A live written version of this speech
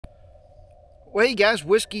Well, hey guys,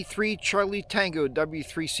 Whiskey 3 Charlie Tango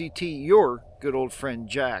W3CT, your good old friend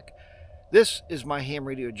Jack. This is my ham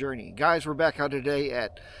radio journey. Guys, we're back out today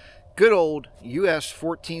at good old US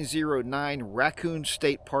 1409 Raccoon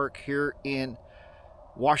State Park here in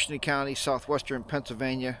Washington County, southwestern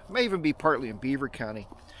Pennsylvania. May even be partly in Beaver County.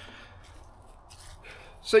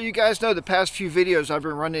 So you guys know the past few videos I've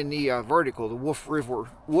been running the Vertical, the Wolf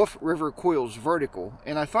River Coils Vertical.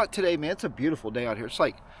 And I thought today, man, it's a beautiful day out here. It's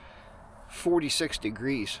like 46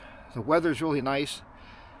 degrees. The weather's really nice.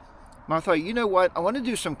 And I thought, you know what? I want to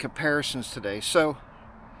do some comparisons today. So,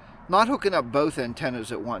 not hooking up both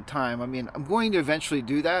antennas at one time. I mean, I'm going to eventually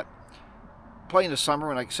do that. Probably in the summer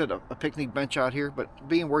when, like I said, a picnic bench out here. But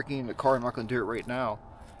being working in the car, I'm not going to do it right now.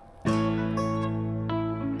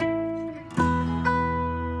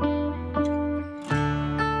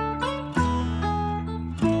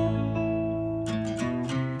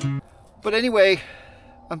 But anyway,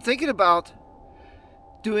 I'm thinking about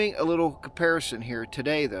doing a little comparison here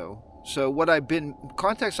today, though. So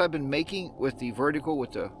contacts I've been making with the Vertical,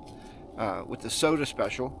 with the soda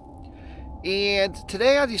special, and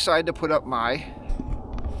today I decided to put up my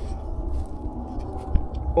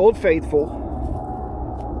Old Faithful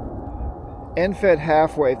end-fed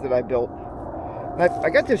half-wave that I built. And I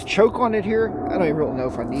got this choke on it here. I don't even really know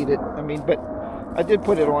if I need it. I mean, but I did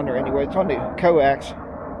put it on there anyway. It's on the coax.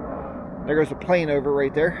 There goes the plane over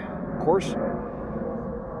right there, of course.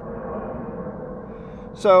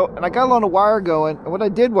 So, and I got a lot of wire going, and what I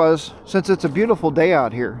did was, since it's a beautiful day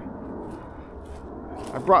out here,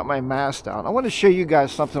 I brought my mast down. I want to show you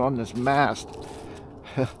guys something on this mast.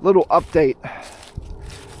 Little update.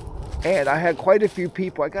 And I had quite a few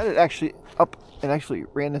people. I got it actually up and actually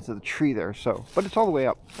ran into the tree there, so, but it's all the way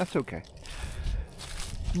up. That's okay.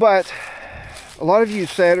 But a lot of you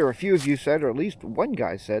said, or a few of you said, or at least one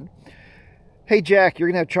guy said, "Hey Jack, you're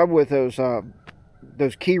gonna have trouble with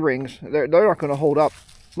those key rings. They're not gonna hold up."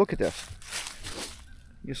 Look at this.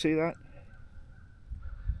 You see that?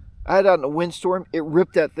 I had it out in a windstorm. It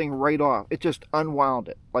ripped that thing right off. It just unwound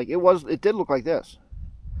it. Like it did look like this.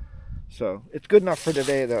 So it's good enough for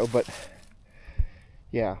today though. But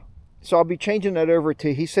yeah, so I'll be changing that over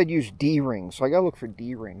to. He said use D rings, so I gotta look for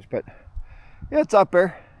D rings. But yeah, it's up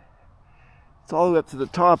there. It's all the way up to the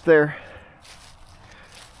top there.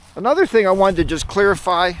 Another thing I wanted to just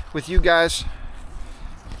clarify with you guys,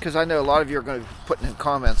 because I know a lot of you are going to be putting in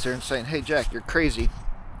comments there and saying, "Hey Jack, you're crazy,"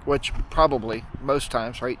 which probably most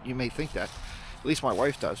times, right? You may think that. At least my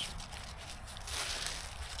wife does.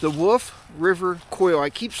 The Wolf River Coil, I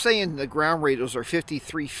keep saying the ground radials are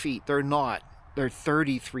 53 feet. They're not. They're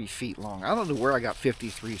 33 feet long. I don't know where I got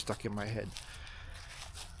 53 stuck in my head.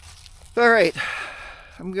 All right.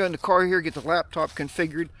 I'm going to the car here, get the laptop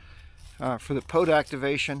configured for the POTA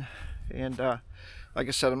activation. And like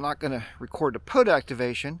I said, I'm not going to record the POTA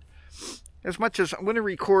activation as much as I'm going to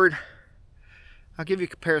record. I'll give you a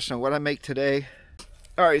comparison of what I make today.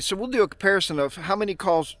 All right, so we'll do a comparison of how many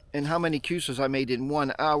calls and how many QSOs I made in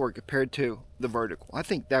 1 hour compared to the Vertical. I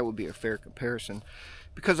think that would be a fair comparison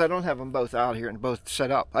because I don't have them both out here and both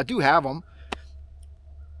set up. I do have them.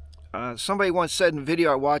 Somebody once said in a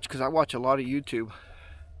video I watch, because I watch a lot of YouTube,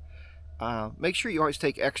 make sure you always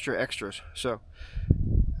take extras. So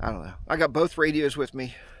I don't know. I got both radios with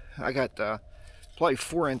me. I got probably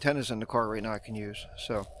 4 antennas in the car right now I can use.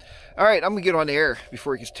 So, all right, I'm gonna get on the air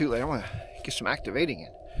before it gets too late. I want to get some activating in.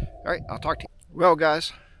 All right, I'll talk to you. Well,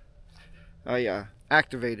 guys, I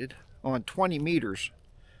activated on 20 meters,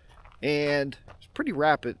 and it's pretty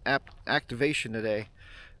rapid activation today.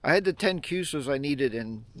 I had the 10 QSOs I needed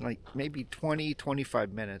in like maybe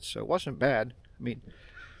 20-25 minutes, so it wasn't bad. I mean,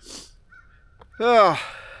 but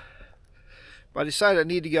I decided I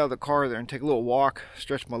need to get out of the car there and take a little walk,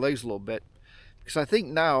 stretch my legs a little bit. Because I think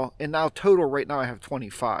now total right now I have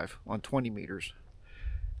 25 on 20 meters.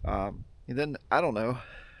 And then, I don't know.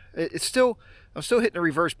 I'm still hitting the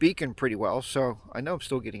reverse beacon pretty well, so I know I'm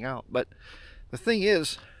still getting out. But the thing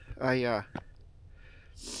is, I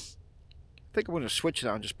think I'm going to switch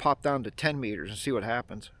now and just pop down to 10 meters and see what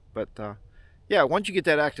happens. But yeah, once you get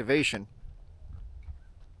that activation,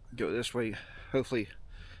 go this way. Hopefully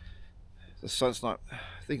the sun's not,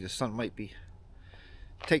 I think the sun might be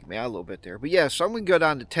taking me out a little bit there. But yeah, so I'm going to go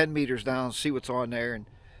down to 10 meters down, see what's on there, and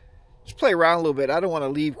just play around a little bit. I don't want to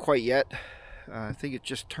leave quite yet. I think it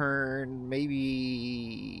just turned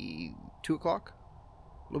maybe 2 o'clock,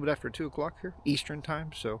 a little bit after 2 o'clock here, Eastern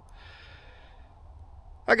time. So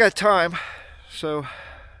I got time. So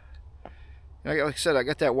like I said, I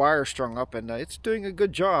got that wire strung up, and it's doing a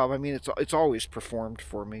good job. I mean, it's always performed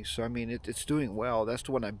for me. So I mean, it's doing well. That's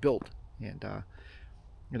the one I built. And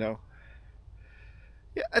you know,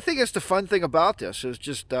 Yeah, I think that's the fun thing about this is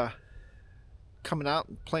just coming out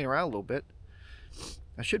and playing around a little bit.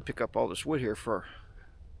 I should pick up all this wood here for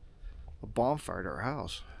a bonfire to our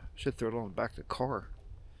house. Should throw it on the back of the car.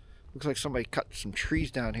 Looks like somebody cut some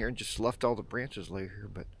trees down here and just left all the branches lay here,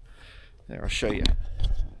 but there, I'll show you.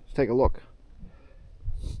 Let's take a look.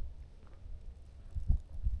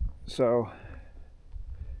 So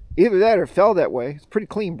either that or it fell that way. It's a pretty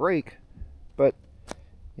clean break, but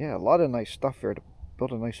yeah, a lot of nice stuff there to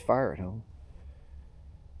build a nice fire at home.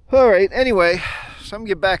 All right, anyway, so I'm gonna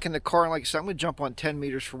get back in the car, and like I said, I'm gonna jump on 10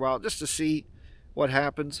 meters for a while just to see what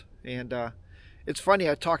happens. And it's funny,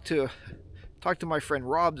 I talked to my friend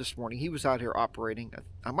Rob this morning. He was out here operating.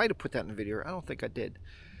 I might have put that in the video. I don't think I did.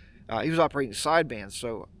 He was operating sidebands,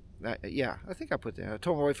 so yeah, I think I put that. I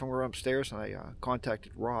told my wife we were upstairs, and I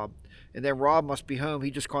contacted Rob. And then Rob must be home.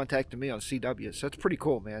 He just contacted me on CW, so that's pretty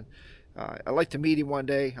cool, man. I'd like to meet him one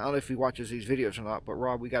day. I don't know if he watches these videos or not, but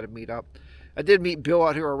Rob, we got to meet up. I did meet Bill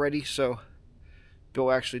out here already, so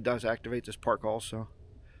Bill actually does activate this park also.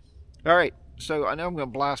 All right, so I know I'm going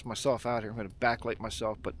to blast myself out here. I'm going to backlight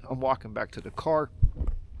myself, but I'm walking back to the car.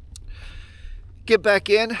 Get back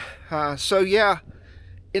in. So yeah,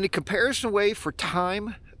 in a comparison way for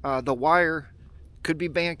time, the wire could be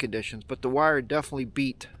band conditions, but the wire definitely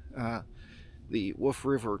beat the Wolf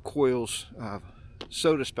River Coils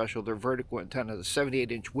Soda Special, their vertical antenna, the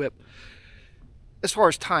 78-inch whip. As far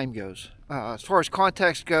as time goes, as far as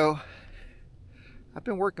contacts go, I've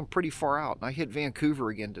been working pretty far out, and I hit Vancouver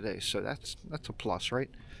again today, so that's a plus, right?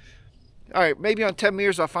 All right, maybe on 10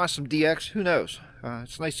 meters I'll find some DX. Who knows?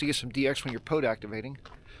 It's nice to get some DX when you're POTA activating.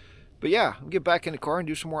 But yeah, I'll get back in the car and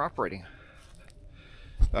do some more operating.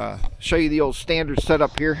 Show you the old standard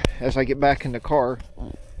setup here as I get back in the car.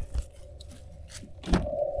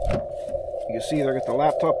 You can see I got the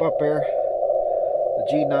laptop up there, the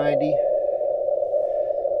G90,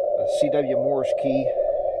 the CW Morse key,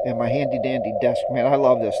 and my handy dandy desk. Man, I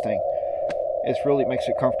love this thing. It really makes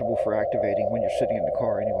it comfortable for activating when you're sitting in the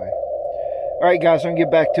car anyway. All right, guys, I'm going to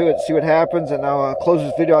get back to it, see what happens, and I'll close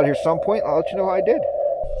this video out here some point. I'll let you know how I did.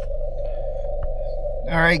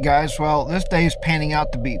 All right, guys, well, this day is panning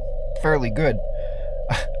out to be fairly good.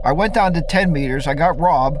 I went down to 10 meters. I got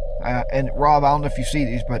Rob, and Rob, I don't know if you see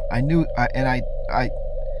these, but I knew, and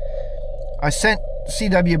I sent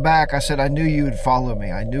CW back. I said I knew you would follow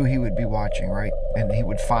me. I knew he would be watching, right? And he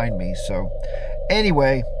would find me. So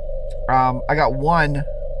anyway, I got 1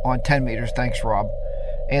 on 10 meters. Thanks, Rob.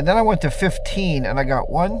 And then I went to 15, and I got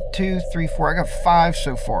 1, 2, 3, 4. I got 5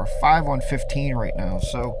 so far. 5 on 15 right now.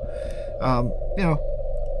 So, you know,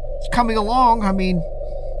 it's coming along. I mean,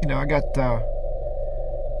 you know, I got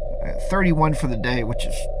 31 for the day, which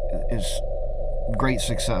is great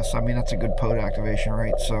success. I mean, that's a good POTA activation,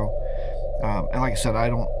 right? So, and like I said, I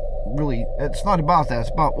don't really, it's not about that.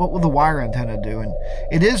 It's about what will the wire antenna do. And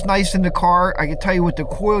it is nice in the car. I can tell you with the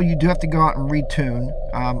coil, you do have to go out and retune.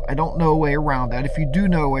 I don't know a way around that. If you do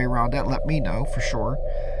know a way around that, let me know for sure.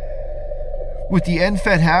 With the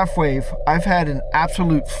end-fed half wave, I've had an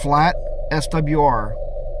absolute flat SWR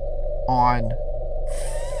on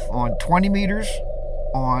 20 meters,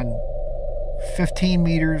 on 15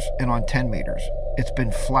 meters, and on 10 meters. It's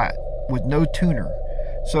been flat with no tuner.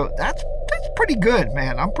 So that's pretty good,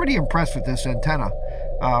 man. I'm pretty impressed with this antenna.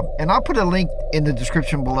 And I'll put a link in the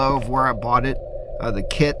description below of where I bought it, the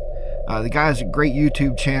kit. The guy has a great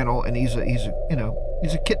YouTube channel, and he's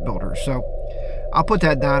a kit builder. So I'll put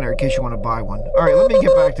that down there in case you want to buy one. All right, let me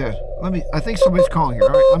get back to, I think somebody's calling here. All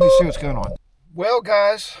right, let me see what's going on. Well,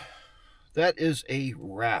 guys, that is a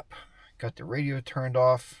wrap. Got the radio turned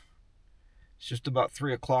off. It's just about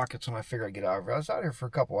 3 o'clock. It's when I figure I'd get out of here. I was out here for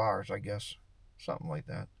a couple hours, I guess. Something like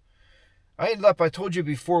that. I ended up, I told you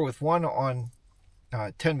before, with 1 on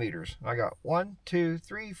 10 meters. I got 1, 2,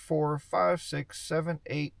 3, 4, 5, 6, 7,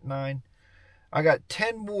 8, 9. I got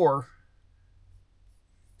 10 more.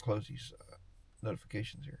 Close these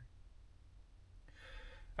notifications here.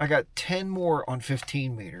 I got 10 more on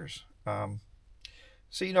 15 meters.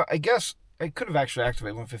 So, you know, I guess I could have actually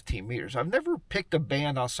activated on 15 meters. I've never picked a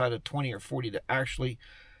band outside of 20 or 40 to actually,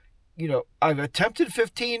 you know, I've attempted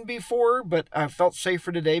 15 before, but I felt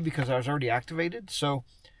safer today because I was already activated. So,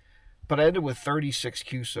 but I ended with 36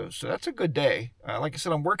 QSOs. So that's a good day. Like I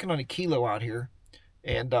said, I'm working on a kilo out here.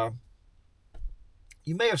 And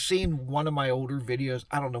you may have seen one of my older videos.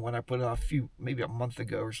 I don't know when I put it out, maybe a month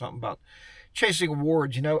ago or something, about chasing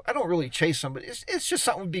awards. You know, I don't really chase them, but it's just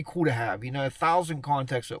something would be cool to have. You know, 1,000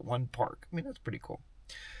 contacts at one park. I mean, that's pretty cool.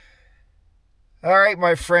 All right,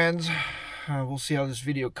 my friends. We'll see how this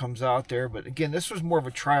video comes out there. But again, this was more of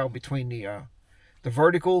a trial between the The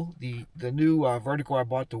Vertical, the new Vertical I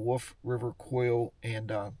bought, the Wolf River coil, and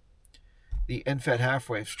the NFET half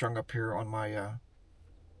wave strung up here on my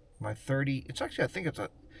my 30. It's actually, I think it's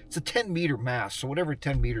a 10 meter mast, so whatever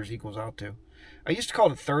 10 meters equals out to. I used to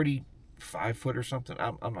call it 35 foot or something.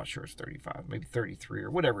 I'm not sure it's 35, maybe 33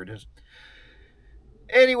 or whatever it is.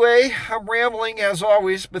 Anyway, I'm rambling as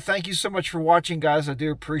always, but thank you so much for watching, guys. I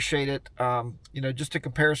do appreciate it. You know, just a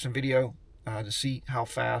comparison video to see how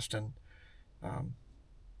fast and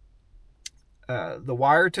the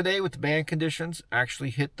wire today with the band conditions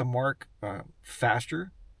actually hit the mark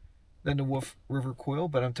faster than the Wolf River coil.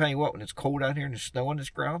 But I'm telling you what, when it's cold out here and there's snow on this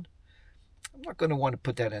ground, I'm not going to want to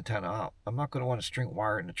put that antenna out. I'm not going to want to string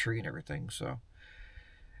wire in the tree and everything. So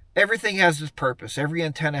everything has its purpose. Every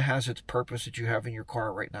antenna has its purpose that you have in your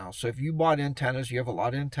car right now. So if you bought antennas, you have a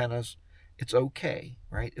lot of antennas, it's okay,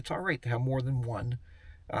 right? It's all right to have more than one.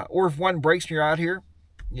 Or if one breaks and you're out here,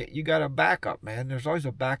 you got a backup, man. There's always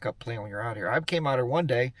a backup plan when you're out here. I came out here one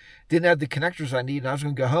day, didn't have the connectors I need, and I was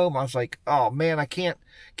going to go home. I was like, oh, man, I can't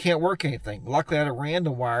work anything. Luckily, I had a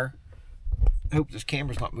random wire. I hope this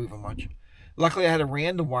camera's not moving much. Luckily, I had a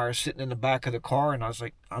random wire sitting in the back of the car, and I was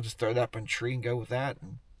like, I'll just throw that up in a tree and go with that.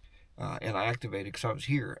 And I activated because I was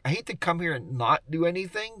here. I hate to come here and not do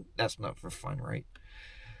anything. That's not for fun, right?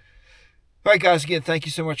 All right, guys, again, thank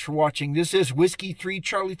you so much for watching. This is Whiskey 3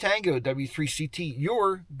 Charlie Tango, W3CT,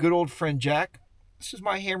 your good old friend Jack. This is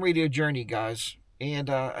my ham radio journey, guys. And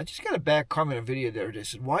I just got a bad comment on a video the other day.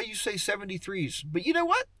 Said, why you say 73s? But you know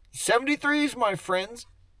what? 73s, my friends.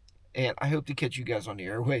 And I hope to catch you guys on the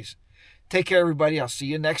airways. Take care, everybody. I'll see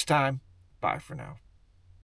you next time. Bye for now.